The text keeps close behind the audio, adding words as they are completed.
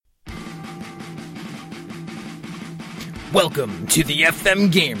Welcome to the FM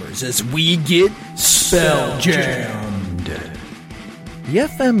Gamers as we get SpellJammed. The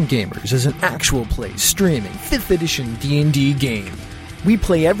FM Gamers is an actual play streaming 5th edition D&D game. We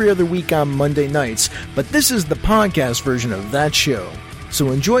play every other week on Monday nights, but this is the podcast version of that show.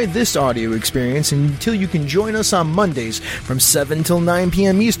 So enjoy this audio experience until you can join us on Mondays from 7 till 9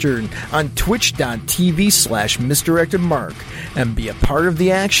 p.m. Eastern on twitch.tv/misdirectedmark and be a part of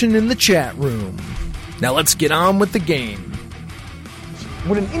the action in the chat room. Now let's get on with the game.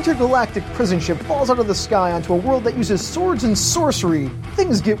 When an intergalactic prison ship falls out of the sky onto a world that uses swords and sorcery,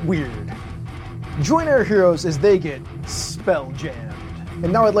 things get weird. Join our heroes as they get SpellJammed.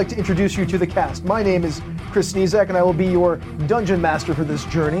 And now I'd like to introduce you to the cast. My name is Chris Sneezak, and I will be your dungeon master for this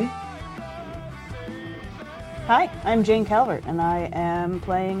journey. Hi, I'm Jane Calvert, and I am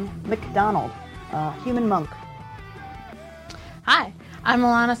playing McDonald, a human monk. Hi, I'm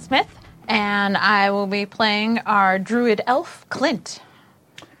Alana Smith, and I will be playing our druid elf, Clint.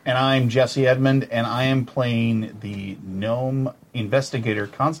 And I'm Jesse Edmond, and I am playing the gnome investigator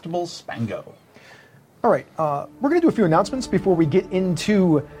constable, Spango. All right, we're going to do a few announcements before we get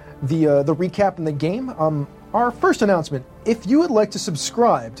into the recap in the game. Our first announcement, if you would like to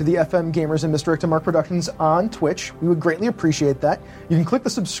subscribe to the FM Gamers and Misdirected Mark Productions on Twitch, we would greatly appreciate that. You can click the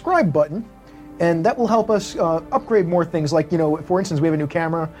subscribe button, and that will help us upgrade more things. Like, for instance, we have a new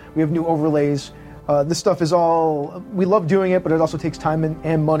camera, we have new overlays. This stuff is all, we love doing it, but it also takes time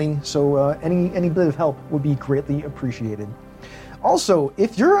and money, so any bit of help would be greatly appreciated. Also,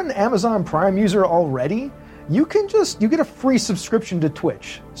 if you're an Amazon Prime user already, you get a free subscription to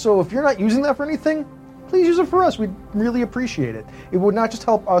Twitch. So if you're not using that for anything, please use it for us. We'd really appreciate it. It would not just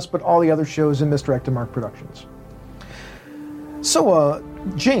help us, but all the other shows in Misdirected Mark Productions. So,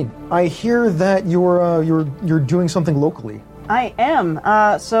 Jane, I hear that you're doing something locally. I am.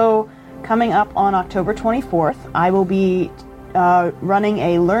 So coming up on October 24th, I will be running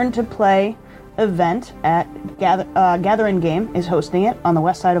a Learn to Play event at Gathering Game is hosting it on the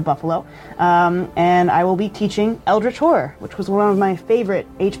west side of Buffalo, and I will be teaching Eldritch Horror, which was one of my favorite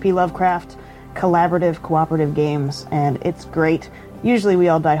H.P. Lovecraft collaborative cooperative games, and it's great. Usually we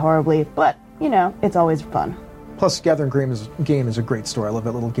all die horribly, but it's always fun. Plus, Gathering Game is a great store. I love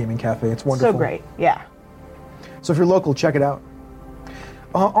that little gaming cafe. It's wonderful. So great, yeah. So if you're local, check it out.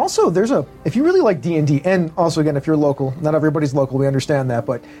 Also, if you really like D&D, and also, again, if you're local, not everybody's local, we understand that,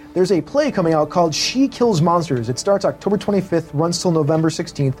 but there's a play coming out called She Kills Monsters. It starts October 25th, runs till November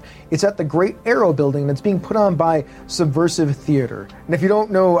 16th. It's at the Great Arrow Building, and it's being put on by Subversive Theater. And if you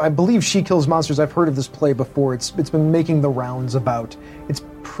don't know, I believe She Kills Monsters, I've heard of this play before. It's been making the rounds about. It's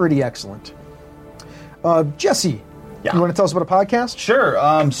pretty excellent. Jesse, Yeah. You want to tell us about a podcast? Sure.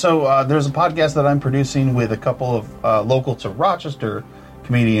 So there's a podcast that I'm producing with a couple of local to Rochester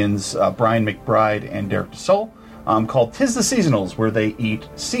comedians, Brian McBride and Derek DeSole, called 'Tis the Seasonals, where they eat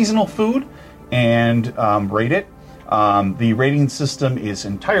seasonal food and rate it. The rating system is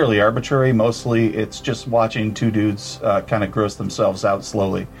entirely arbitrary. Mostly it's just watching two dudes kind of gross themselves out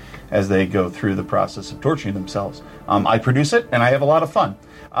slowly as they go through the process of torturing themselves. I produce it, and I have a lot of fun.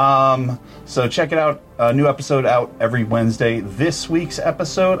 So check it out. A new episode out every Wednesday. This week's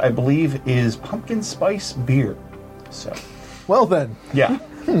episode, I believe, is pumpkin spice beer. So, well then. Yeah.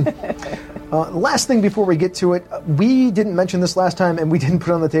 Last thing before we get to it, we didn't mention this last time, and we didn't put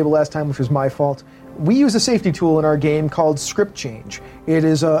it on the table last time, which was my fault. We use a safety tool in our game called Script Change. It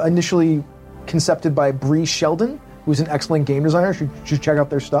is initially concepted by Bree Sheldon, who's an excellent game designer. You should check out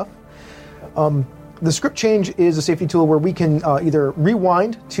their stuff. The Script Change is a safety tool where we can either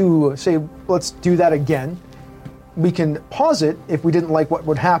rewind to say, let's do that again. We can pause it if we didn't like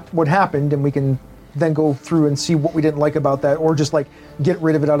what happened, and we can then go through and see what we didn't like about that, or just get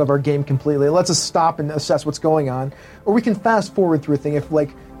rid of it out of our game completely. It lets us stop and assess what's going on. Or we can fast forward through a thing if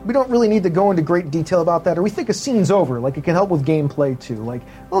we don't really need to go into great detail about that, or we think a scene's over. It can help with gameplay too.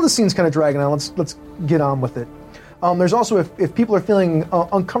 This scene's kind of dragging on. Let's get on with it. There's also if people are feeling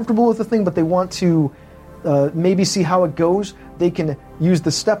uncomfortable with the thing, but they want to maybe see how it goes, they can use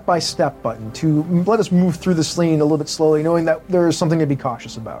the step-by-step button to let us move through the scene a little bit slowly, knowing that there is something to be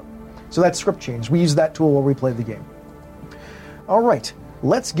cautious about. So that's Script Change. We use that tool while we play the game. All right,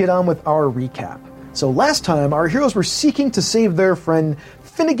 let's get on with our recap. So last time, our heroes were seeking to save their friend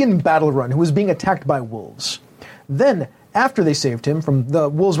Finnegan Battlerun, who was being attacked by wolves. Then, after they saved him from the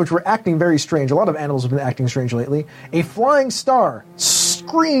wolves, which were acting very strange, a lot of animals have been acting strange lately, a flying star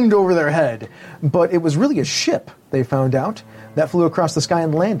screamed over their head. But it was really a ship, they found out, that flew across the sky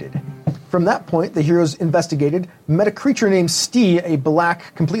and landed. From that point, the heroes investigated, met a creature named Stee, a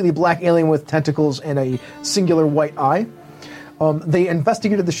completely black alien with tentacles and a singular white eye. They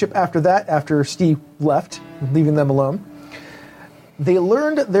investigated the ship after that, after Stee left, leaving them alone. They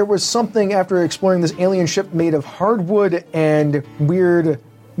learned there was something after exploring this alien ship made of hardwood and weird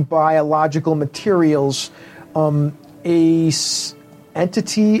biological materials.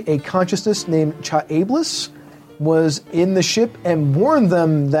 Entity, a consciousness named Chaeblis, was in the ship and warned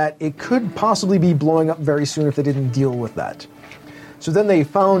them that it could possibly be blowing up very soon if they didn't deal with that. So then they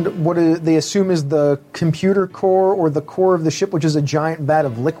found what they assume is the computer core or the core of the ship, which is a giant vat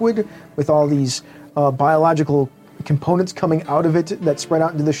of liquid with all these biological components coming out of it that spread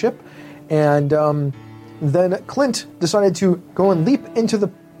out into the ship. And then Clint decided to go and leap into the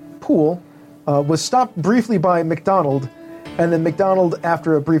pool, was stopped briefly by McDonald, and then McDonald,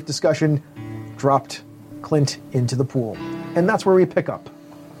 after a brief discussion, dropped Clint into the pool. And that's where we pick up.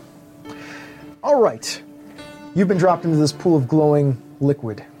 All right. You've been dropped into this pool of glowing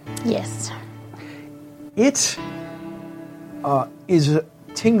liquid. Yes. It is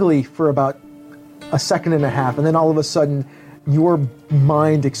tingly for about a second and a half, and then all of a sudden, your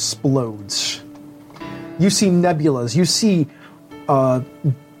mind explodes. You see nebulas, you see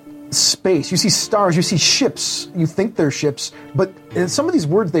space, you see stars, you see ships. You think they're ships, but some of these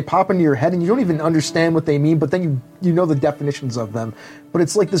words, they pop into your head, and you don't even understand what they mean, but then you know the definitions of them. But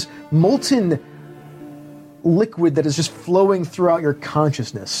it's like this molten liquid that is just flowing throughout your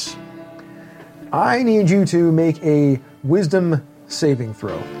consciousness. I need you to make a wisdom saving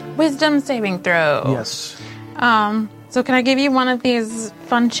throw. Wisdom saving throw. Yes. So can I give you one of these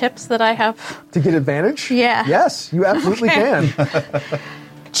fun chips that I have? To get advantage? Yeah. Yes, you absolutely can.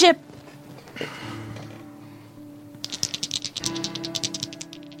 Chip.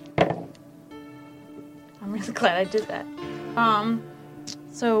 I'm really glad I did that.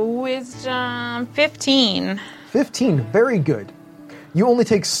 So wisdom 15. 15, very good. You only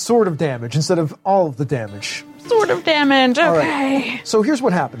take sort of damage instead of all of the damage. Sort of damage, okay. All right. So here's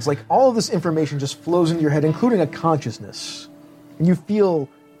what happens. Like, all of this information just flows into your head, including a consciousness. And you feel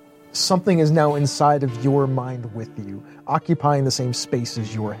something is now inside of your mind with you, occupying the same space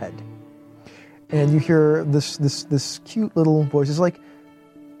as your head. And you hear this cute little voice. It's like,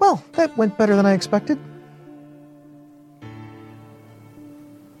 well, that went better than I expected.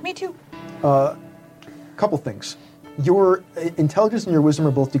 Me too. Couple things. Your intelligence and your wisdom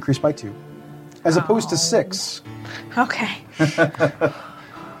are both decreased by 2, as opposed to 6. Okay.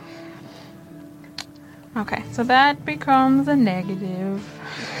 Okay, so that becomes a negative.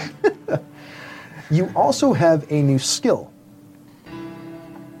 You also have a new skill.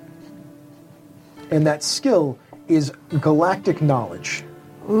 And that skill is galactic knowledge.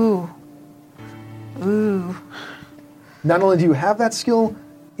 Ooh. Not only do you have that skill,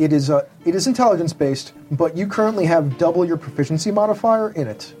 it is intelligence-based, but you currently have double your proficiency modifier in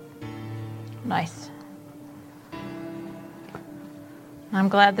it. Nice. I'm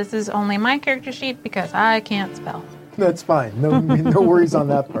glad this is only my character sheet because I can't spell. That's fine. No worries on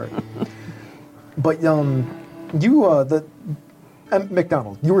that part. But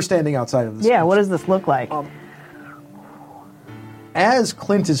McDonald, you were standing outside of this. Yeah, what does this look like? As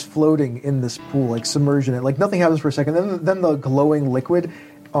Clint is floating in this pool, like submerged in it, like nothing happens for a second. Then the glowing liquid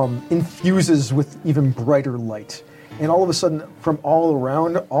infuses with even brighter light, and all of a sudden, from all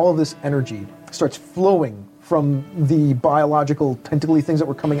around, all of this energy starts flowing from the biological tentacly things that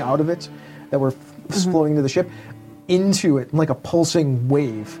were coming out of it, that were flowing into the ship, into it like a pulsing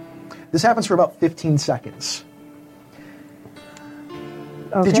wave. This happens for about 15 seconds.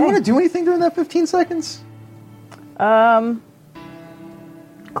 Okay. Did you want to do anything during that 15 seconds?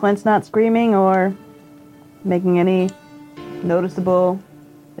 Clint's not screaming or making any noticeable...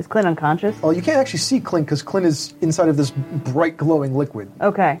 Is Clint unconscious? Oh, you can't actually see Clint because Clint is inside of this bright glowing liquid.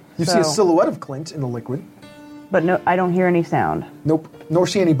 Okay. You see a silhouette of Clint in the liquid. But no, I don't hear any sound. Nope. Nor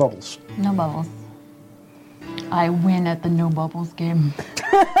see any bubbles. No bubbles. I win at the no bubbles game.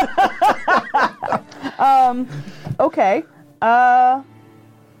 Okay.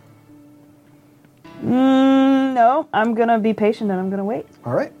 No, I'm gonna be patient and I'm gonna wait.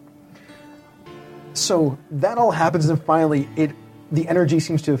 All right. So that all happens, and finally, the energy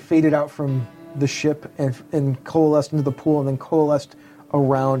seems to have faded out from the ship and coalesced into the pool, and then coalesced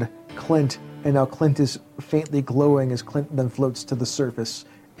around Clint. And now Clint is faintly glowing as Clint then floats to the surface,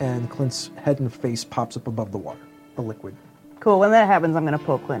 and Clint's head and face pops up above the water, the liquid. Cool. When that happens, I'm gonna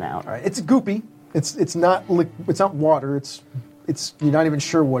pull Clint out. All right. It's goopy. It's not water. It's you're not even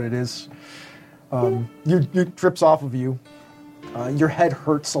sure what it is. It drips off of you. Your head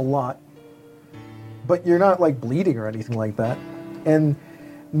hurts a lot, but you're not like bleeding or anything like that. And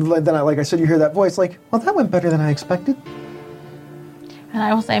then, like I said, you hear that voice like, well, that went better than I expected. And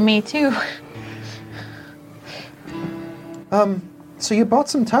I will say me too. So you bought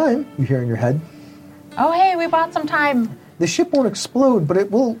some time, you hear in your head. Oh, hey, we bought some time. The ship won't explode, but it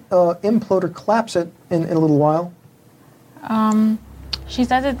will implode or collapse in a little while. She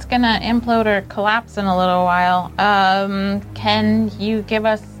says it's gonna implode or collapse in a little while. Can you give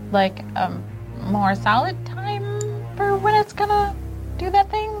us, like, more solid time for when it's gonna do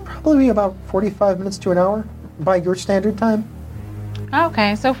that thing? Probably about 45 minutes to an hour by your standard time.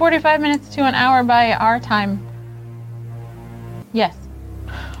 Okay, so 45 minutes to an hour by our time. Yes.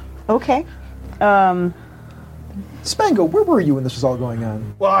 Okay. Spango, where were you when this was all going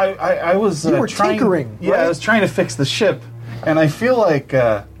on? Well, I was You were trying, tinkering, Yeah, right? I was trying to fix the ship, and I feel like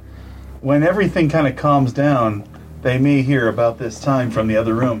when everything kind of calms down, they may hear about this time from the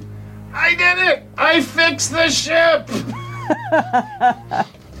other room. I did it! I fixed the ship! And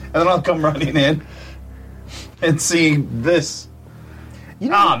then I'll come running in and see this.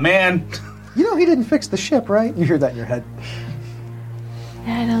 Man! You know he didn't fix the ship, right? You hear that in your head.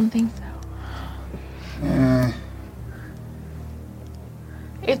 I don't think so.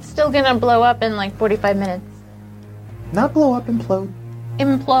 It's still gonna blow up in like 45 minutes. Not blow up, implode.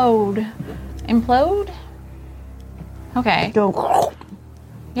 Implode. Implode? Okay. Go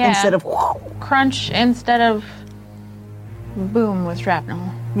Yeah. instead of crunch instead of boom with shrapnel.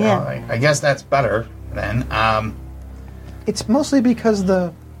 yeah. Well, I guess that's better then. It's mostly because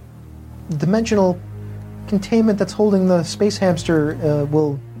the dimensional containment that's holding the space hamster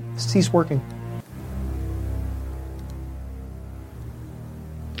will cease working.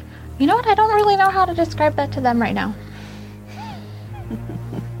 You know what? I don't really know how to describe that to them right now.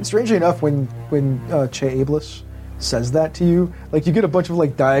 Strangely enough, when Che Ablis says that to you, like, you get a bunch of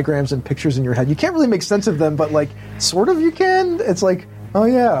like diagrams and pictures in your head. You can't really make sense of them, but like sort of you can. It's like, oh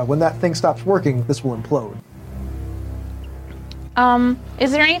yeah, when that thing stops working, this will implode.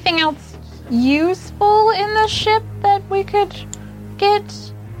 Is there anything else useful in the ship that we could get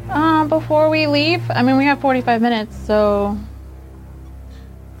before we leave? I mean, we have 45 minutes, so...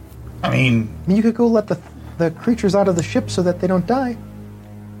 I mean, You could go let the creatures out of the ship so that they don't die.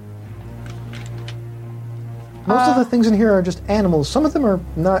 Most of the things in here are just animals. Some of them are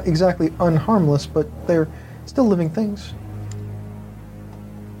not exactly unharmless, but they're still living things.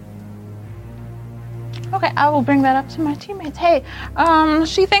 Okay, I will bring that up to my teammates. Hey,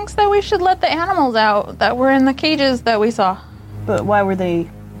 she thinks that we should let the animals out that were in the cages that we saw. But why were they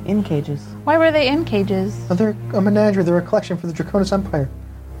in cages? Why were they in cages? They're a menagerie. They're a collection for the Draconis Empire.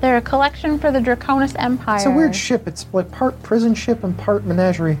 They're a collection for the Draconis Empire. It's a weird ship. It's like part prison ship and part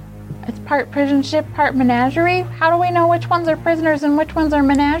menagerie. It's part prison ship, part menagerie? How do we know which ones are prisoners and which ones are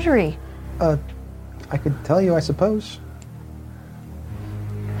menagerie? I could tell you, I suppose.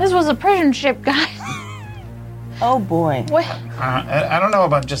 This was a prison ship, guys. Oh boy. What? I don't know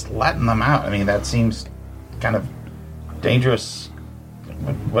about just letting them out. I mean, that seems kind of dangerous.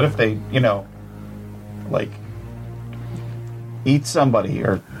 What if they, like, eat somebody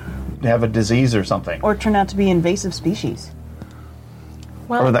or have a disease or something? Or turn out to be invasive species.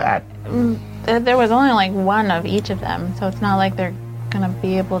 Well, Or that. there was only like one of each of them, so it's not like they're gonna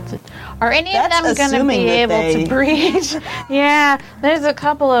be able to. Are any That's of them gonna assuming be that able they- to breed? Yeah, there's a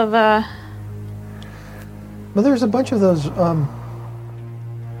couple of. But there's a bunch of those.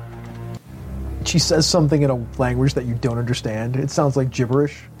 She says something in a language that you don't understand. It sounds like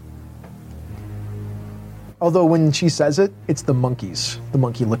gibberish. Although when she says it, it's the monkeys, the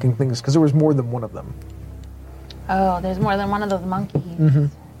monkey-looking things, because there was more than one of them. Oh, there's more than one of those monkeys. Mm-hmm.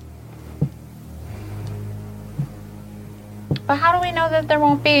 But how do we know that there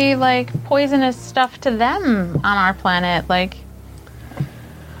won't be like poisonous stuff to them on our planet? Like,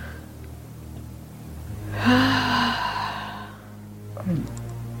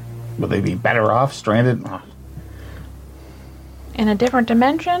 Would they be better off stranded? in a different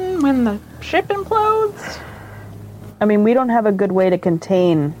dimension when the ship implodes? I mean, we don't have a good way to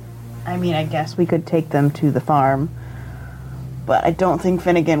contain... I mean, I guess we could take them to the farm. But I don't think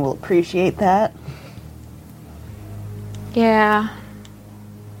Finnegan will appreciate that. Yeah.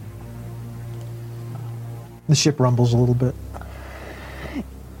 The ship rumbles a little bit.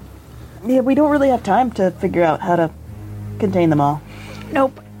 Yeah, we don't really have time to figure out how to contain them all.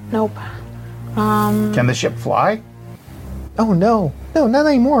 Nope. Can the ship fly? Oh no, not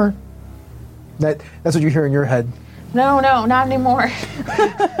anymore. That's what you hear in your head. No, not anymore.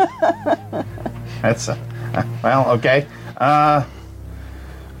 That's well, okay. All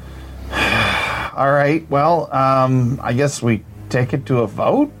right. Well, I guess we take it to a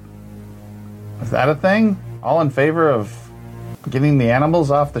vote. Is that a thing? All in favor of getting the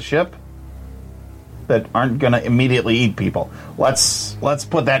animals off the ship that aren't going to immediately eat people? Let's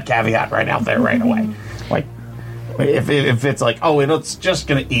put that caveat right out there right away. Like, if it's like, oh, it's just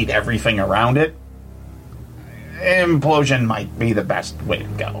going to eat everything around it, implosion might be the best way to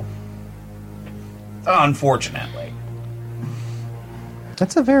go. Unfortunately.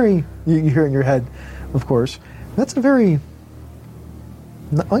 That's a very... You hear in your head, of course. That's a very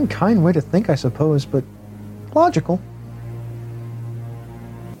unkind way to think, I suppose, but logical.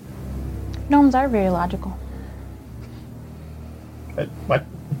 Gnomes are very logical. What?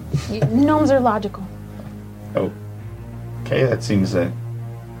 Gnomes are logical. Oh. Okay, that seems I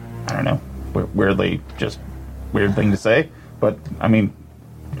don't know, weirdly, just weird thing to say, but, I mean...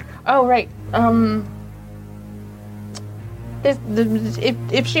 Oh, right.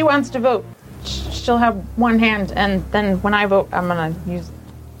 If she wants to vote, she'll have one hand, and then when I vote, I'm gonna use...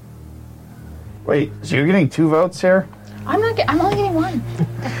 Wait, so you're getting 2 votes here? I'm only getting one.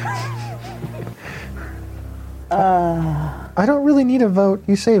 I don't really need a vote.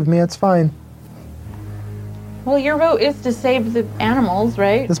 You saved me. It's fine. Well, your vote is to save the animals,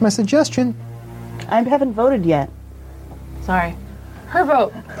 right? That's my suggestion. I haven't voted yet. Sorry. Her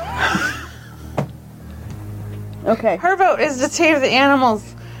vote. Okay. Her vote is to save the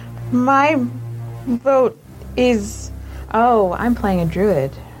animals. My vote is... Oh, I'm playing a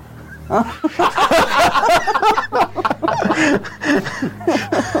druid.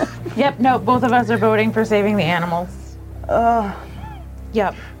 Yep, no, both of us are voting for saving the animals.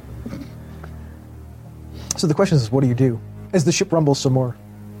 Yep. So the question is, what do you do? As the ship rumbles some more.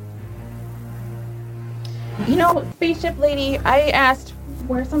 You know, spaceship lady, I asked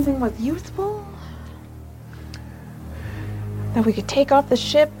where something was useful. That we could take off the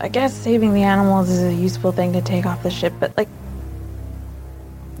ship. I guess saving the animals is a useful thing to take off the ship, but like...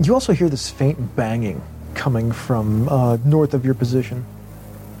 You also hear this faint banging coming from north of your position.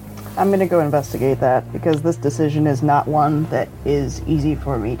 I'm going to go investigate that, because this decision is not one that is easy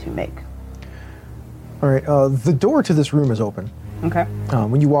for me to make. All right, the door to this room is open. Okay.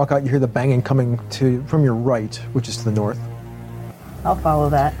 When you walk out, you hear the banging coming from your right, which is to the north. I'll follow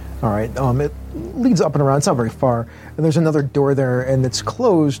that. All right, it leads up and around. It's not very far. And there's another door there, and it's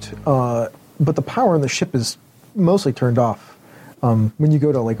closed, but the power in the ship is mostly turned off. When you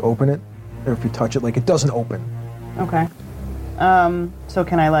go to, like, open it, or if you touch it, like, it doesn't open. Okay. So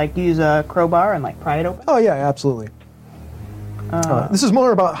can I, like, use a crowbar and, like, pry it open? Oh, yeah, absolutely. This is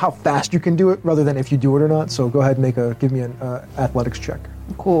more about how fast you can do it rather than if you do it or not. So go ahead and give me an athletics check.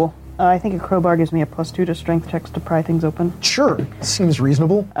 Cool. I think a crowbar gives me a +2 to strength checks to pry things open. Sure, seems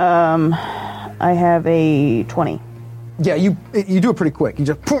reasonable. I have a 20. Yeah, you do it pretty quick. You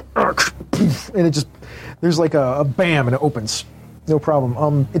just and it just there's like a bam and it opens. No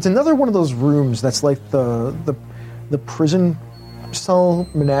problem. It's another one of those rooms that's like the prison cell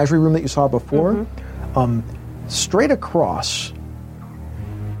menagerie room that you saw before. Mm-hmm. Straight across,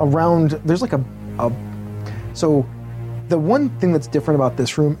 around there's like a so the one thing that's different about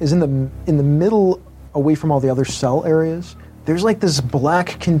this room is in the middle, away from all the other cell areas, there's like this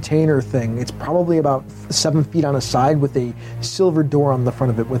black container thing. It's probably about 7 feet on a side with a silver door on the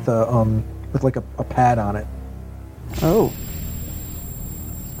front of it with like a pad on it. Oh.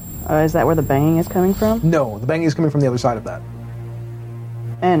 Is that where the banging is coming from? No, the banging is coming from the other side of that.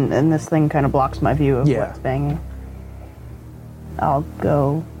 And this thing kind of blocks my view of what's banging. I'll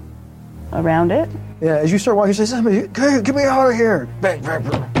go around it. Yeah, as you start walking, you say, "Somebody, get me out of here!" Bang, bang,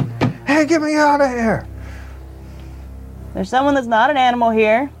 bang. Hey, get me out of here! There's someone that's not an animal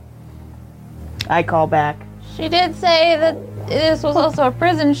here. I call back. She did say that this was also a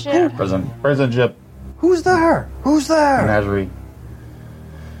prison ship. Prison ship. Who's there? Who's there? Menagerie.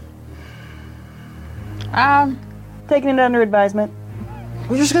 Taking it under advisement.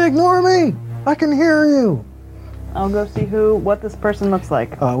 You're just gonna ignore me. I can hear you. I'll go see what this person looks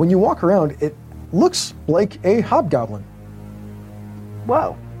like. When you walk around, it looks like a hobgoblin.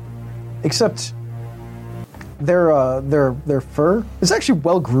 Whoa. Except their fur is actually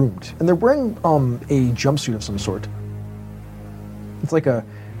well groomed, and they're wearing a jumpsuit of some sort. It's like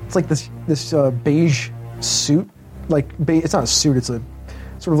this beige suit. It's not a suit. It's a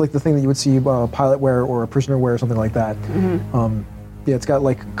sort of like the thing that you would see a pilot wear or a prisoner wear or something like that. Mm-hmm. Yeah, it's got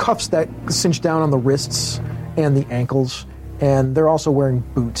like cuffs that cinch down on the wrists and the ankles, and they're also wearing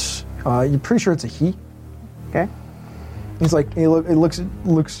boots. You're pretty sure it's a he. Okay. He's like, he looks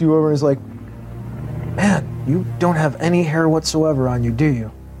you over and he's like, "Man, you don't have any hair whatsoever on you, do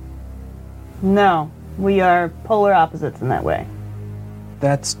you?" No, we are polar opposites in that way.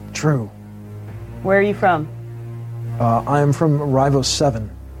 That's true. Where are you from? I am from Rivos 7.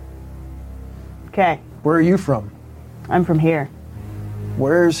 Okay. Where are you from? I'm from here.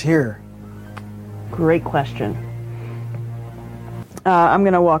 Where's here? Great question. I'm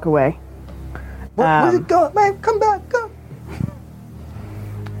gonna walk away. Where'd it go? Man, come back, go.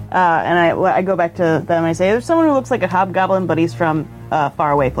 And I go back to them and I say, there's someone who looks like a hobgoblin, but he's from a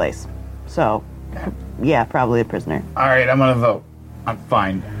faraway place. So, yeah, probably a prisoner. All right, I'm going to vote. I'm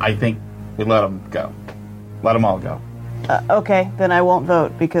fine. I think we let them go. Let them all go. Okay, then I won't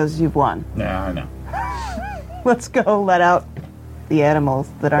vote because you've won. Yeah, I know. Let's go let out the animals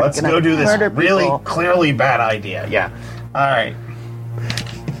that aren't going to murder people. Let's go do this really clearly bad idea. Yeah. All right.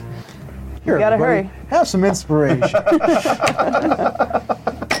 Here, you gotta everybody, hurry. have some inspiration.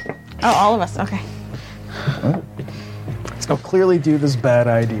 Oh, all of us. Okay. Let's go clearly do this bad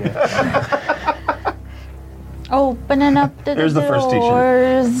idea. Opening up the Here's the first teacher.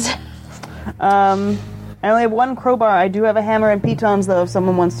 doors. I only have one crowbar. I do have a hammer and pitons, though, if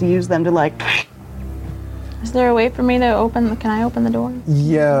someone wants to use them to, like... Is there a way for me to open? Can I open the door?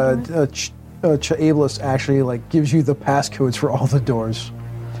 Yeah, Chaeblis actually like gives you the passcodes for all the doors.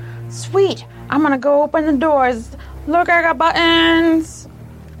 Sweet. I'm gonna go open the doors. Look, I got buttons.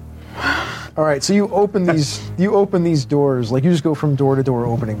 All right, so you open these. You open these doors. Like you just go from door to door,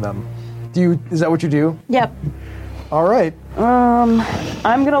 opening them. Is that what you do? Yep. All right. I'm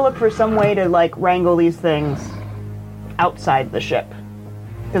gonna look for some way to, like, wrangle these things outside the ship.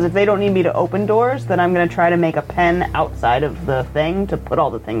 Because if they don't need me to open doors, then I'm gonna try to make a pen outside of the thing to put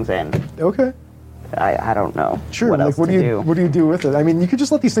all the things in. Okay. I don't know. Sure. What else what to do you do with it? I mean, you could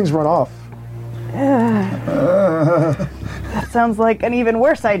just let these things run off. That sounds like an even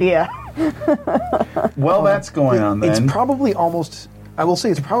worse idea. Well, that's going on then. It's probably almost. I will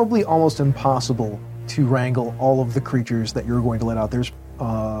say it's probably almost impossible to wrangle all of the creatures that you're going to let out. There's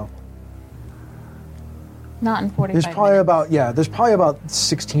Not in 45 there's probably minutes. there's probably about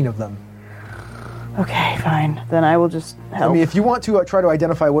 16 of them. Okay, fine. Then I will just help. I mean, if you want to try to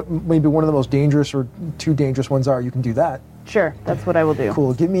identify what maybe one of the most dangerous or two dangerous ones are, you can do that. Sure, that's what I will do.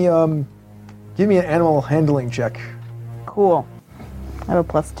 Cool. Give me an animal handling check. Cool. I have a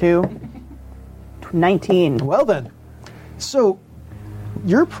 +2. 19. Well then, so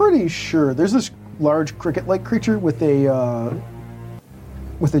you're pretty sure there's this large cricket-like creature with a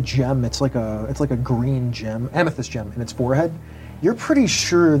gem. It's like a green gem, amethyst gem in its forehead. You're pretty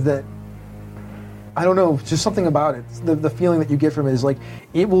sure that, I don't know, just something about it. The feeling that you get from it is like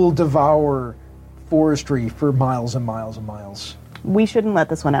it will devour forestry for miles and miles and miles. We shouldn't let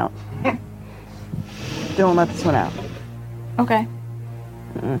this one out. Don't let this one out. Okay.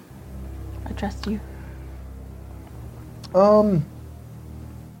 I trust you.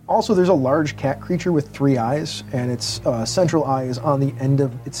 Also, there's a large cat creature with 3 eyes, and its central eye is on the end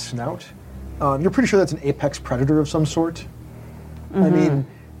of its snout. You're pretty sure that's an apex predator of some sort. I mean,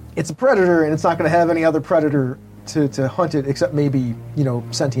 it's a predator, and it's not going to have any other predator to hunt it except maybe,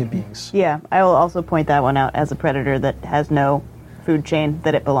 sentient beings. Yeah, I will also point that one out as a predator that has no food chain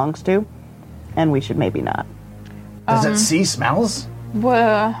that it belongs to, and we should maybe not. Does it see smells?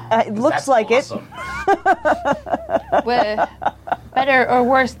 Well, It looks That's like awesome. better or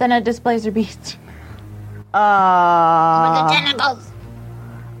worse than a displacer beast? it. With the tentacles.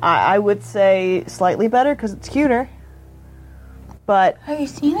 I would say slightly better because it's cuter. But Have you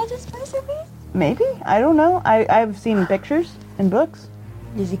seen a displacer beast? maybe? I don't know. I've seen pictures in books.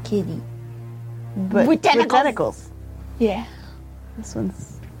 There's a kitty. But With tentacles. Yeah. This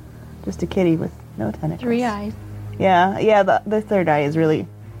one's just a kitty with no tentacles. 3 eyes. Yeah, the third eye is really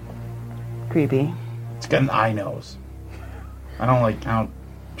creepy. It's got an eye nose. I don't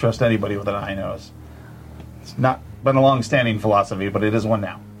trust anybody with an eye nose. It's not been a long-standing philosophy, but it is one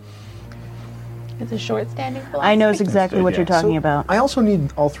now. It's a short-standing philosophy. I know exactly what yeah. you're talking So, about. I also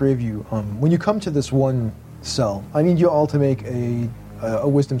need all 3 of you, when you come to this one cell, I need you all to make a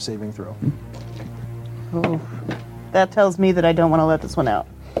wisdom saving throw. Ooh. That tells me that I don't want to let this one out.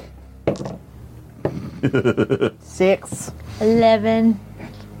 6. 11.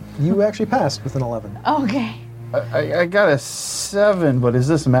 You actually passed with an 11. Okay. I got a 7, but is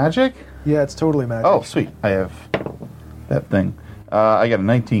this magic? Yeah, it's totally magic. Oh, sweet. I have that thing. I got a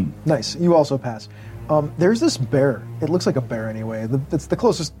 19. Nice. You also pass. There's this bear. It looks like a bear anyway. It's the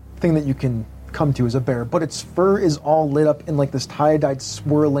closest thing that you can come to is a bear, but its fur is all lit up in like this tie-dyed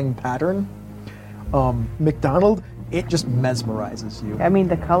swirling pattern. McDonald, it just mesmerizes you. I mean,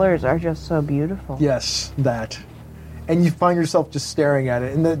 the colors are just so beautiful. Yes, that. And you find yourself just staring at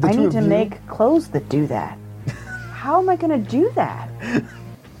it. And the I two need of to you, make clothes that do that. How am I going to do that?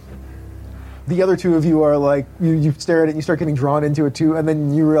 the other 2 of you are like, you stare at it and you start getting drawn into it too, and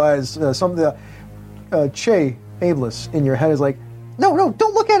then you realize Che Ablis in your head is like, no,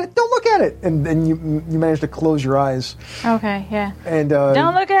 don't look at it, and then you manage to close your eyes. Okay, yeah. And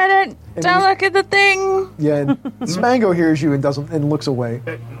Don't look at it. and Don't you- look at the thing. Yeah, and Spango hears you and looks away.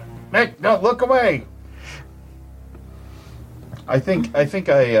 Nick, no, look away. I think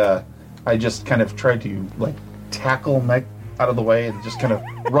I just kind of tried to like tackle Meg out of the way and just kind of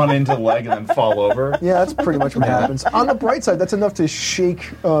run into the leg and then fall over. Yeah, that's pretty much what happens. On the bright side, that's enough to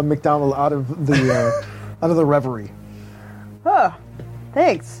shake McDonald out of the reverie. Oh,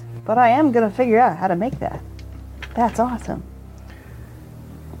 thanks. But I am going to figure out how to make that. That's awesome.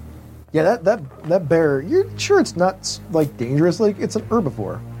 Yeah, that bear, you're sure it's not, like, dangerous? Like, it's an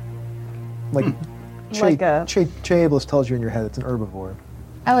herbivore. Like, Che Iblis tells you in your head it's an herbivore.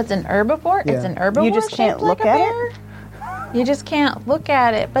 Oh, it's an herbivore? Yeah. It's an herbivore. You just can't shaped like look a at bear? You just can't look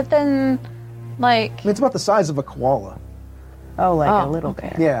at it. But then, like... I mean, it's about the size of a koala. Oh, like a Oh, little okay.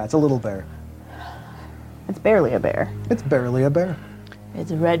 bear. Yeah, it's a little bear. It's barely a bear. It's barely a bear.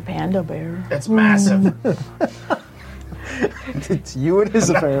 It's a red panda bear. It's massive. It's you it is,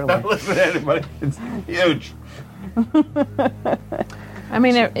 apparently. Don't listen to anybody. It's huge. I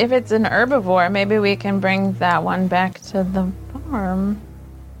mean, if it's an herbivore, maybe we can bring that one back to the farm.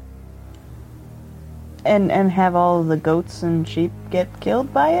 And have all of the goats and sheep get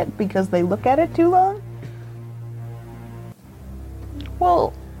killed by it because they look at it too long?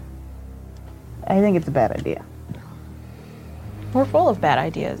 Well, I think it's a bad idea. we're full of bad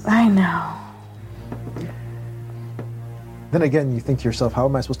ideas. I know. Then again, you think to yourself, how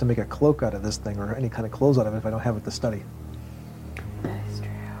am I supposed to make a cloak out of this thing or any kind of clothes out of it if I don't have it to study? That is true.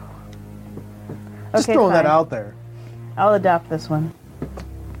 Just Okay, throwing that fine. out there. I'll adopt this one.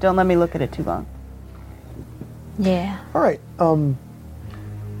 Don't let me look at it too long. Yeah. All right.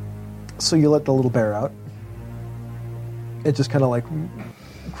 So you let the little bear out. It just kind of like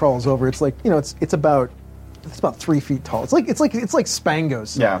crawls over. It's like, it's about 3 feet tall. It's like Spango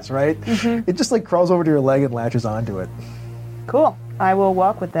size, Yeah. right? Mm-hmm. It just like crawls over to your leg and latches onto it. Cool. I will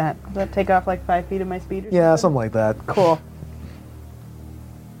walk with that. Does that take off like 5 feet of my speed or Yeah, something like that. Cool.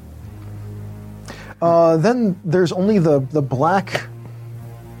 Then there's only the black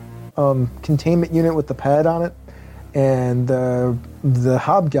containment unit with the pad on it, and the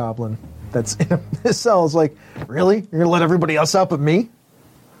hobgoblin that's in this cell is like, really? You're gonna let everybody else out but me?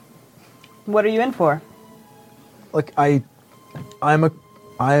 What are you in for? Like I'm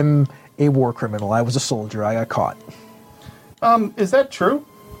a war criminal. I was a soldier. I got caught. Is that true?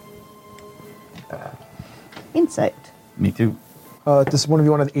 Insight. Me too. Does one of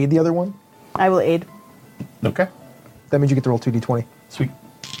you want to aid the other one? I will aid. Okay. That means you get to roll 2d20. Sweet.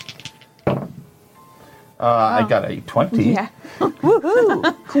 I got a 20. Yeah.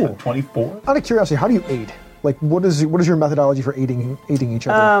 Woohoo! Cool. 24. Out of curiosity, how do you aid? Like, what is your methodology for aiding each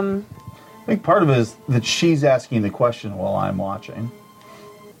other? I think part of it is that she's asking the question while I'm watching.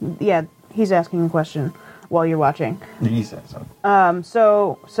 Yeah, he's asking the question while you're watching. He said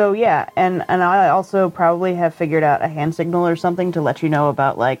so. So yeah, and I also probably have figured out a hand signal or something to let you know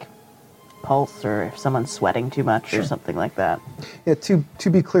about like pulse or if someone's sweating too much or something like that. Yeah. To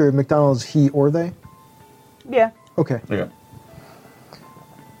be clear, McDonald's he or they. Yeah. Okay. There you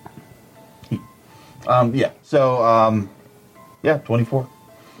go. Yeah. So, yeah, 24.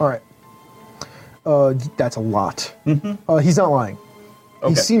 All right. That's a lot. Mm-hmm. He's not lying. Okay.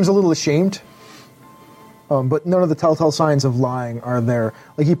 He seems a little ashamed, but none of the telltale signs of lying are there.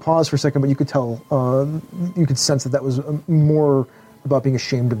 Like, he paused for a second, but you could tell, you could sense that was more about being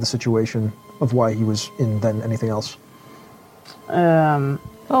ashamed of the situation of why he was in than anything else.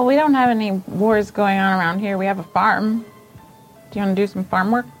 Well, we don't have any wars going on around here. We have a farm. Do you want to do some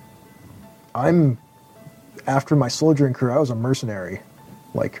farm work? After my soldiering career, I was a mercenary.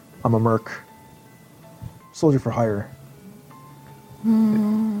 Like, I'm a merc. Soldier for hire. Do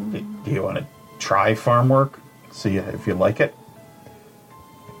you want to try farm work? See if you like it?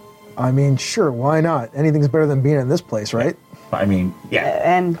 I mean, sure, why not? Anything's better than being in this place, right? I mean, yeah.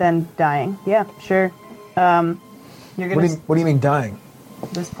 And then dying. Yeah, sure. You're gonna. What do you mean dying?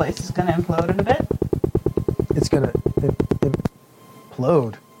 This place is gonna implode in a bit. It's gonna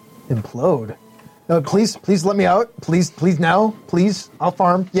implode. No, please let me out. Please now. Please, I'll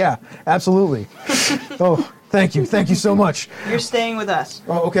farm. Yeah, absolutely. Oh, thank you so much. You're staying with us.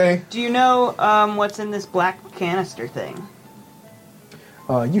 Oh, okay. Do you know what's in this black canister thing?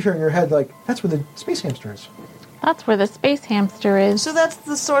 You hear in your head like, that's where the space hamster is. That's where the space hamster is. So that's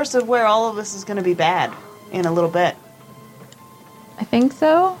the source of where all of this is going to be bad in a little bit. I think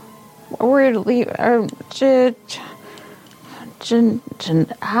so.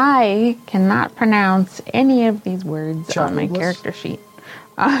 I cannot pronounce any of these words on my Chiblis? character sheet.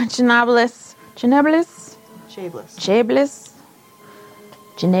 Genablis.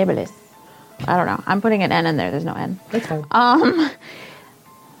 I don't know. I'm putting an N in there. There's no N. That's fine.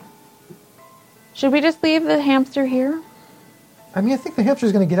 Should we just leave the hamster here? I mean, I think the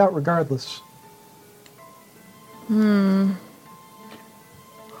hamster's going to get out regardless.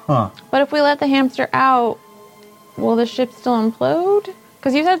 Huh. But if we let the hamster out, will the ship still implode?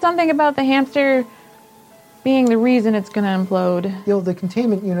 Because you said something about the hamster being the reason it's going to implode. The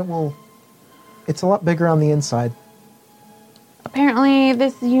containment unit will... It's a lot bigger on the inside. Apparently,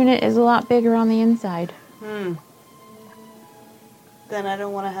 this unit is a lot bigger on the inside. Then I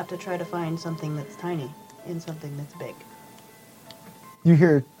don't want to have to try to find something that's tiny in something that's big. You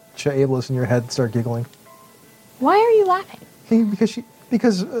hear Chaelis in your head start giggling. Why are you laughing?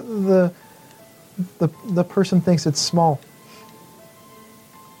 Because the person thinks it's small.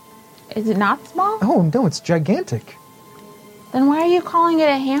 Is it not small? Oh no, it's gigantic. Then why are you calling it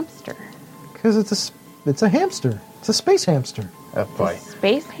a hamster? Because it's a hamster. It's a space hamster. Oh, boy.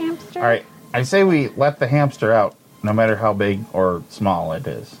 Space hamster? All right. I say we let the hamster out, no matter how big or small it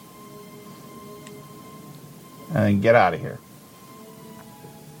is. And then get out of here.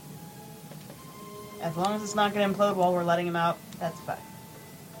 As long as it's not going to implode while we're letting him out, that's fine.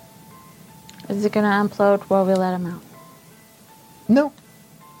 Is it going to implode while we let him out? No.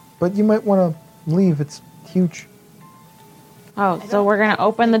 But you might want to leave. It's huge. Oh, so we're going to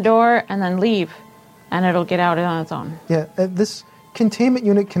open the door and then leave, and it'll get out on its own. Yeah, this containment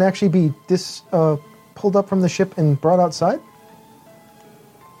unit can actually be pulled up from the ship and brought outside?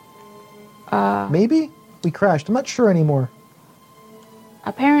 Maybe? We crashed. I'm not sure anymore.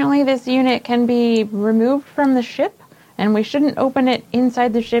 Apparently this unit can be removed from the ship, and we shouldn't open it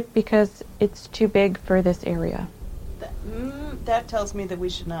inside the ship because it's too big for this area. That tells me that we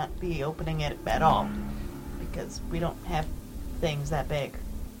should not be opening it at all, because we don't have things that big.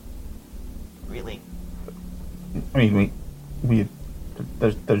 Really. I mean,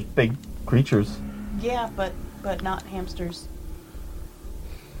 there's big creatures. Yeah, but not hamsters.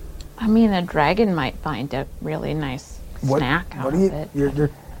 I mean, a dragon might find a really nice snack out of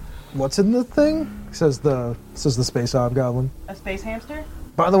it. What's in the thing? Says the space hobgoblin. A space hamster?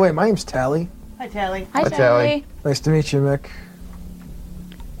 By the way, my name's Tally. Hi, Tally. Hi, Tally. Tally. Nice to meet you, Mick.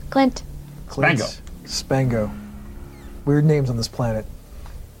 Clint. Spango. Weird names on this planet.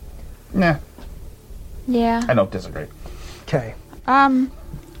 Nah, Yeah. I don't disagree. Okay.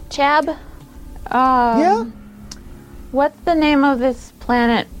 Chab. Yeah? What's the name of this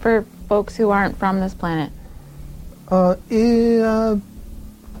planet for folks who aren't from this planet? I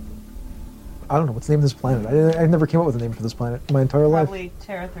don't know what's the name of this planet. I never came up with a name for this planet in my entire life. Probably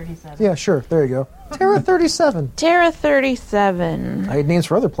Terra 37. Yeah, sure. There you go. Terra 37. Terra 37. I had names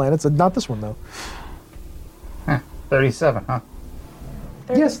for other planets, not this one though. 37, huh?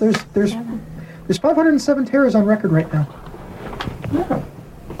 Yes, there's 507 Terras on record right now.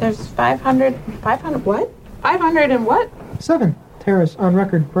 There's 500 what? 500 and what? 7 Terras on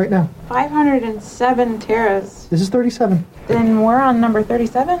record right now. 507 Terras. This is 37. Then we're on number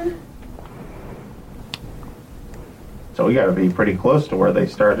 37? So we got to be pretty close to where they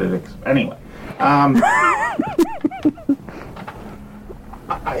started. Anyway, I'm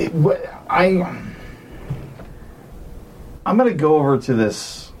going to go over to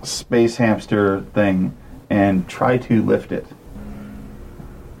this space hamster thing and try to lift it.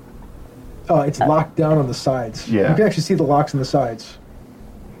 It's locked down on the sides. Yeah. You can actually see the locks on the sides.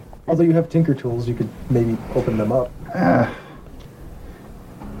 Although you have tinker tools, you could maybe open them up. I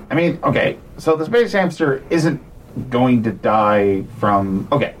mean, okay, so the space hamster isn't going to die from...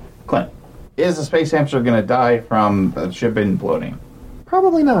 Okay, Clint, is the space hamster going to die from the ship imploding?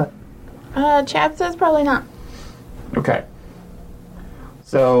 Probably not. Chad says probably not. Okay.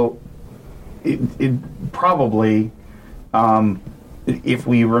 So, it probably, if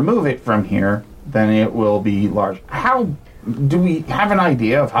we remove it from here, then it will be large. How, do we have an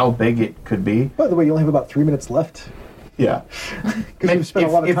idea of how big it could be? By the way, you only have about 3 minutes left. Yeah. Because you've spent a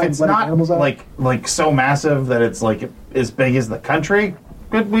lot of time if it's letting not animals out. like so massive that it's like as big as the country,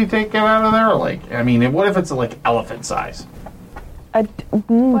 could we take it out of there? Like, I mean, what if it's like elephant size?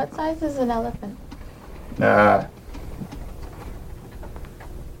 What size is an elephant?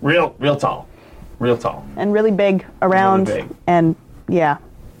 Real tall. Real tall. And really big around. Really big. And, yeah.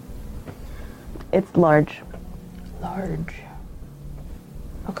 It's large. Large.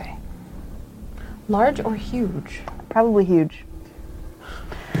 Okay. Large or huge? Probably huge.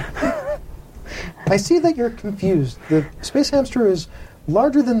 I see that you're confused. The space hamster is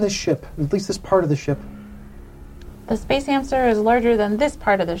larger than this ship, at least this part of the ship. The space hamster is larger than this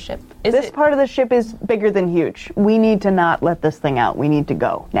part of the ship. This part of the ship is bigger than huge. We need to not let this thing out. We need to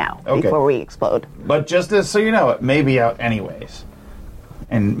go now before we explode. But just so you know, it may be out anyways,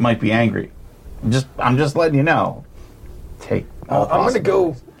 and might be angry. I'm just letting you know. Take. I'm going to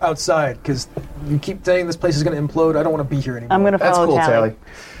go outside because you keep saying this place is going to implode. I don't want to be here anymore. I'm going to That's follow cool, Tally.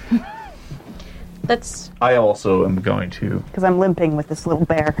 That's I also am going to. Because I'm limping with this little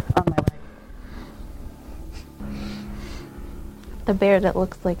bear on my leg. the bear that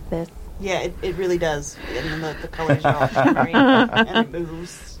looks like this. Yeah, it really does. And the colors are all green and it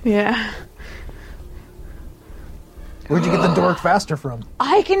moves. Yeah. Where'd you get the dork faster from?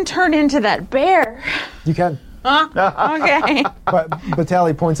 I can turn into that bear. You can. Okay. But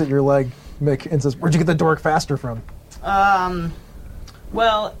Tally points at your leg, Mick, and says, "Where'd you get the dork faster from?"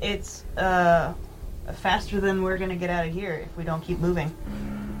 Well, it's faster than we're gonna get out of here if we don't keep moving.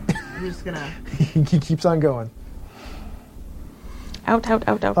 I'm just gonna. He keeps on going. Out.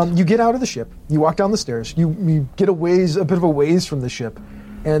 You get out of the ship. You walk down the stairs. You get a bit of a ways from the ship,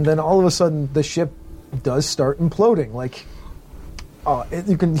 and then all of a sudden the ship does start imploding. Like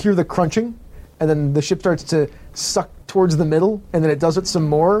you can hear the crunching, and then the ship starts to suck towards the middle, and then it does it some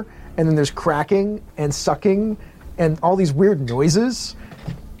more, and then there's cracking and sucking and all these weird noises.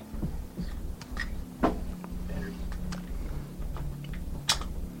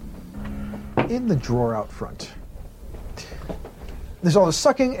 In the drawer out front, there's all the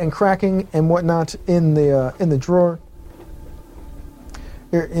sucking and cracking and whatnot in the drawer.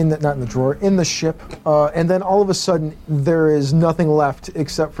 Not in the drawer, in the ship, and then all of a sudden there is nothing left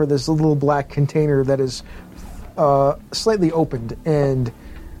except for this little black container that is slightly opened, and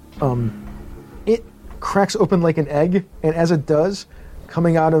it cracks open like an egg, and as it does,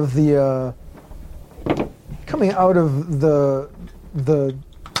 coming out of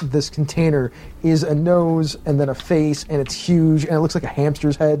this container is a nose and then a face, and it's huge, and it looks like a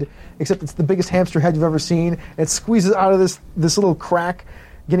hamster's head, except it's the biggest hamster head you've ever seen. It squeezes out of this little crack,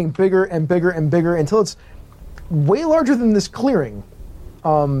 getting bigger and bigger and bigger until it's way larger than this clearing.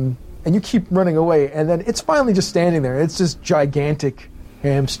 And you keep running away, and then it's finally just standing there. It's this gigantic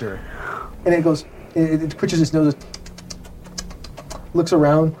hamster. And it goes, it twitches its nose, looks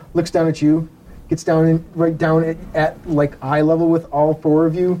around, looks down at you, gets down right down at like eye level with all four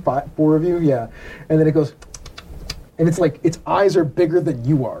of you, yeah. And then it goes, and it's like its eyes are bigger than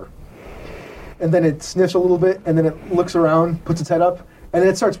you are. And then it sniffs a little bit, and then it looks around, puts its head up, and then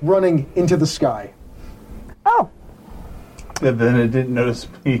it starts running into the sky. Oh. And then it didn't notice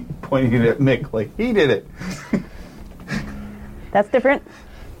me pointing at Mick like he did it. That's different.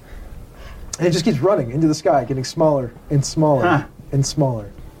 And it just keeps running into the sky, getting smaller and smaller and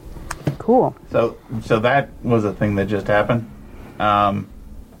smaller. Cool. So that was a thing that just happened. And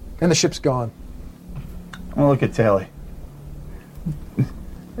the ship's gone. Well, look at Tally.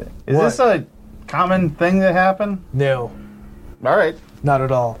 Is What? this a common thing that happened? No, All right. not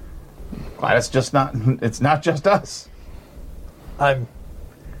at all. Glad it's not just us. That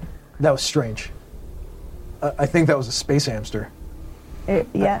was strange. I think that was a space hamster.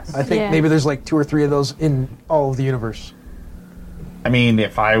 Yes. I think Yeah. maybe there's like 2 or 3 of those in all of the universe. I mean,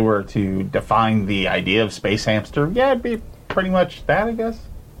 if I were to define the idea of space hamster, yeah, it'd be pretty much that, I guess.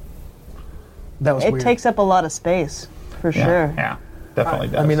 That was It weird. takes up a lot of space, for Yeah, sure. Yeah, definitely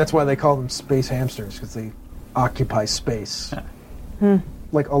does. I mean, that's why they call them space hamsters, because they occupy space.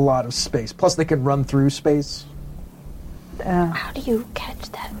 Like a lot of space. Plus, they can run through space. How do you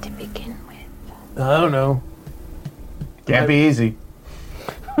catch that to begin with? I don't know. Can't be easy.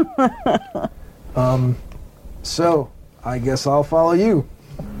 So, I guess I'll follow you.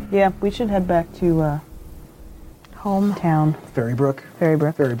 Yeah, we should head back to Hometown. Ferrybrook.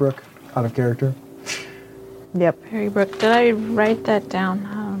 Ferrybrook. Out of character. Yep. Perrybrook. Did I write that down?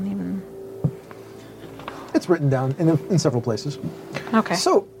 I don't even. It's written down in several places. Okay.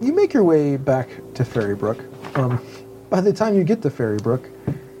 So, you make your way back to Ferrybrook. By the time you get to Ferrybrook,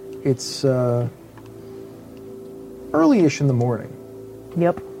 it's early-ish in the morning.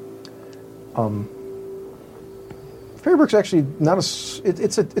 Yep. Ferrybrook's actually not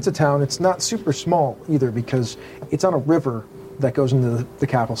it's a town. It's not super small either because it's on a river that goes into the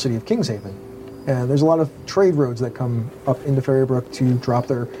capital city of Kingshaven, and there's a lot of trade roads that come up into Ferrybrook to drop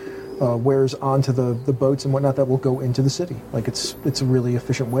their wares onto the boats and whatnot that will go into the city. Like it's a really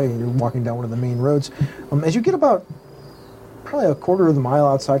efficient way. You're walking down one of the main roads. As you get about probably a quarter of the mile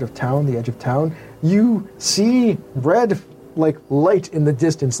outside of town, the edge of town, you see red like light in the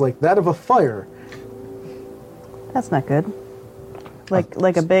distance, like that of a fire. That's not good.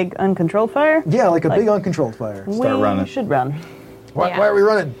 Like a big uncontrolled fire? Yeah, like a big uncontrolled fire. Start we running. should run. Why are we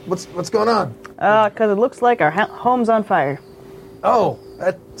running? What's going on? Because it looks like our home's on fire. Oh,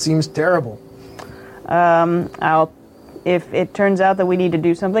 that seems terrible. If it turns out that we need to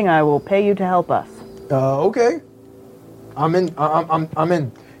do something, I will pay you to help us. Okay. I'm in. I'm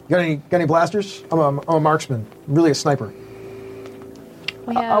in. You got any blasters? I'm a marksman. I'm really a sniper.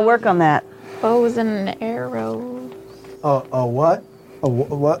 We I'll have work on that. bows and arrows. A what? A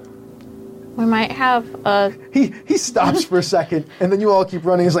what? We might have a... He stops for a second, and then you all keep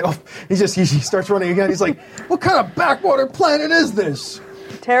running. He's like, oh, he starts running again. He's like, what kind of backwater planet is this?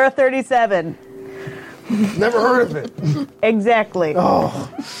 Terra 37. Never heard of it. Exactly. Oh.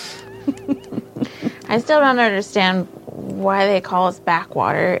 I still don't understand why they call us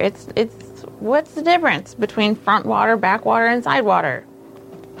backwater. It's what's the difference between front water, backwater, and side water?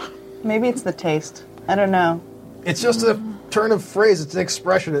 Maybe it's the taste. I don't know. It's just a turn of phrase. It's an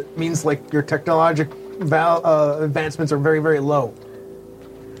expression. It means like your technological advancements are very, very low.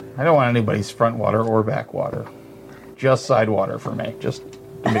 I don't want anybody's front water or back water. Just side water for me, just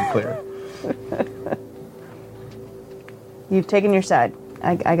to be clear. You've taken your side.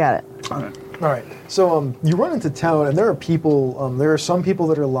 I got it. All right. So you run into town, and there are people. There are some people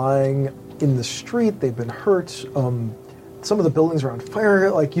that are lying in the street. They've been hurt. Some of the buildings are on fire.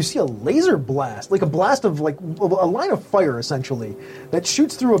 Like you see a laser blast, like a blast of like a line of fire, essentially, that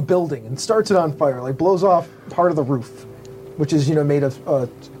shoots through a building and starts it on fire. Like blows off part of the roof, which is made of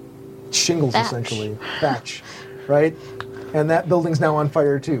shingles, Thatch. essentially, thatch, right? And that building's now on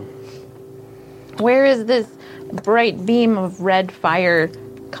fire too. Where is this bright beam of red fire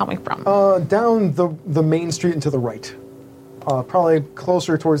coming from? Down the main street and to the right, probably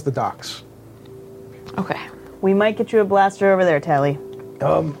closer towards the docks. Okay. We might get you a blaster over there, Tally.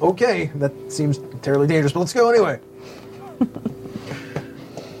 Okay, that seems terribly dangerous, but let's go anyway.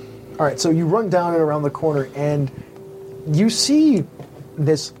 All right, so you run down and around the corner, and you see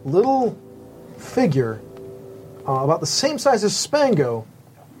this little figure about the same size as Spango,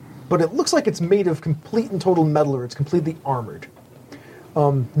 but it looks like it's made of complete and total metal, or it's completely armored.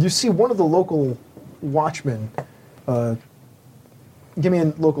 You see one of the local watchmen. Give me a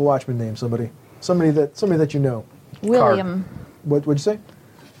local watchman name, somebody that you know. William. What'd you say?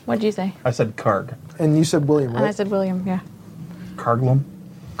 What'd you say? I said Karg. And you said William, right? And I said William, yeah. Karglum?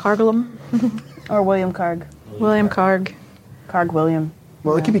 Karglum. Or William Karg. William Karg. Karg William.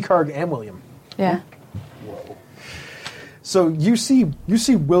 Well, it could be Karg and William. Yeah. So you see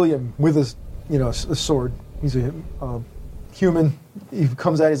William with a sword. He's a human. He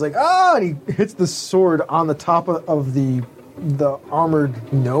comes out. He's like, and he hits the sword on the top of the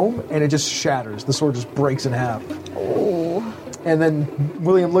armored gnome, and it just shatters. The sword just breaks in half. Oh. And then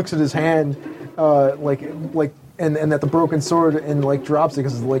William looks at his hand, and at the broken sword, and like drops it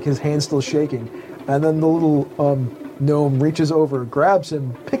because like his hand's still shaking. And then the little gnome reaches over, grabs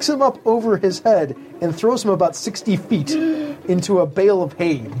him, picks him up over his head, and throws him about 60 feet into a bale of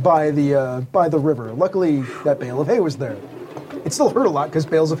hay by the river. Luckily, that bale of hay was there. It still hurt a lot because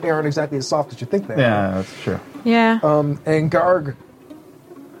bales of hay aren't exactly as soft as you think they are. Yeah, that's true. Yeah. And Karg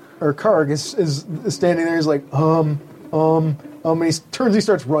is standing there. He's like, and he turns. He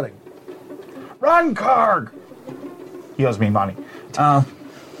starts running. Run, Karg! He owes me money.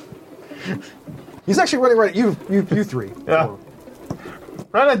 He's actually running right at you three. Yeah.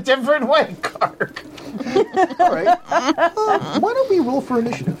 Run a different way, Karg. All right. Why don't we roll for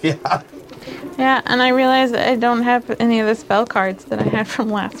initiative? Yeah. Yeah, and I realized that I don't have any of the spell cards that I had from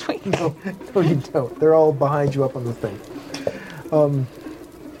last week. No, you don't. They're all behind you up on the thing.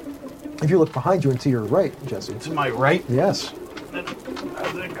 If you look behind you and to your right, Jesse. To my right? Yes.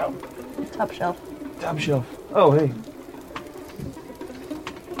 How's it go? Top shelf. Top shelf. Oh, hey.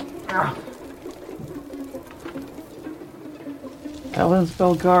 Ellen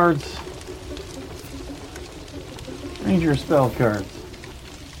spell cards. Ranger spell cards.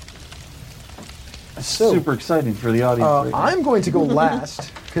 So, Super exciting for the audience. Right now. I'm going to go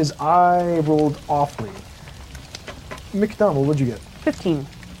last because I rolled awfully. McDonald, what'd you get? 15.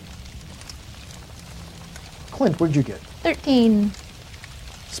 Clint, what'd you get? 13.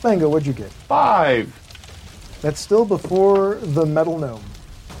 Spango, what'd you get? 5. That's still before the metal gnome.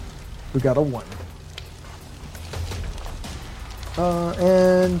 We got a 1.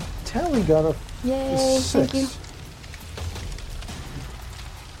 And Tally got a Yay, 6. thank you.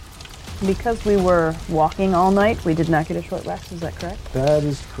 Because we were walking all night, we did not get a short rest. Is that correct? That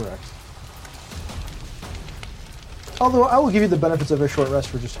is correct. Although I will give you the benefits of a short rest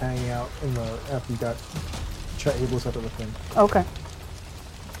for just hanging out after you got able to set up the thing. Okay.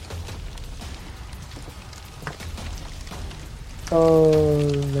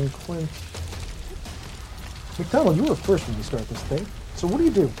 Then Clint. McDonald, you were first when you start this thing. So what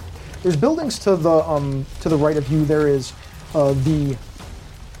do? There's buildings to the right of you. There is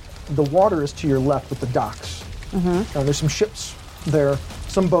the water is to your left with the docks. Mm-hmm. There's some ships there,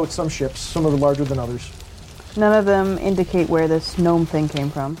 some boats, some ships. Some are larger than others. None of them indicate where this gnome thing came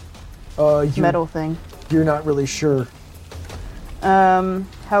from. Metal thing. You're not really sure.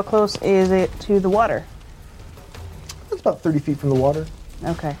 How close is it to the water? It's about 30 feet from the water.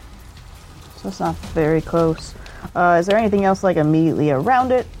 Okay. so it's not very close. Is there anything else like immediately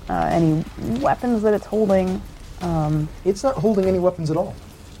around it? Any weapons that it's holding? It's not holding any weapons at all.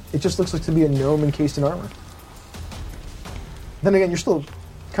 It just looks like to be a gnome encased in armor. Then again, you're still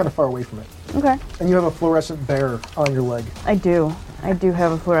kind of far away from it. Okay. And you have a fluorescent bear on your leg. I do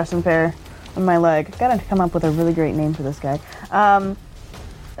have a fluorescent bear on my leg. Gotta come up with a really great name for this guy. I'm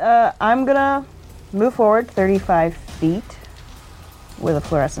gonna move forward 35 feet with a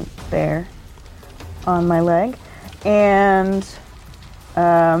fluorescent bear on my leg. And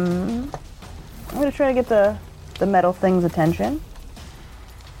I'm gonna try to get the metal thing's attention.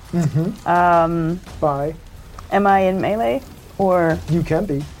 Bye. Am I in melee? Or... You can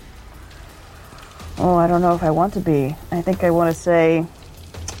be. Oh, I don't know if I want to be. I think I want to say,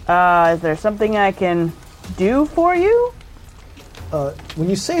 is there something I can do for you? When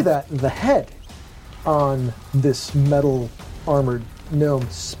you say that, the head on this metal armored gnome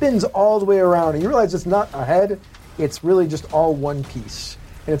spins all the way around, and you realize it's not a head, it's really just all one piece.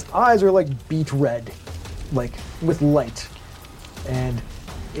 And its eyes are like beet red, like with light. And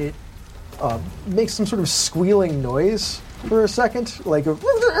it makes some sort of squealing noise for a second, like a,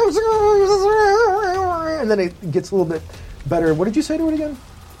 and then it gets a little bit better. What did you say to it again?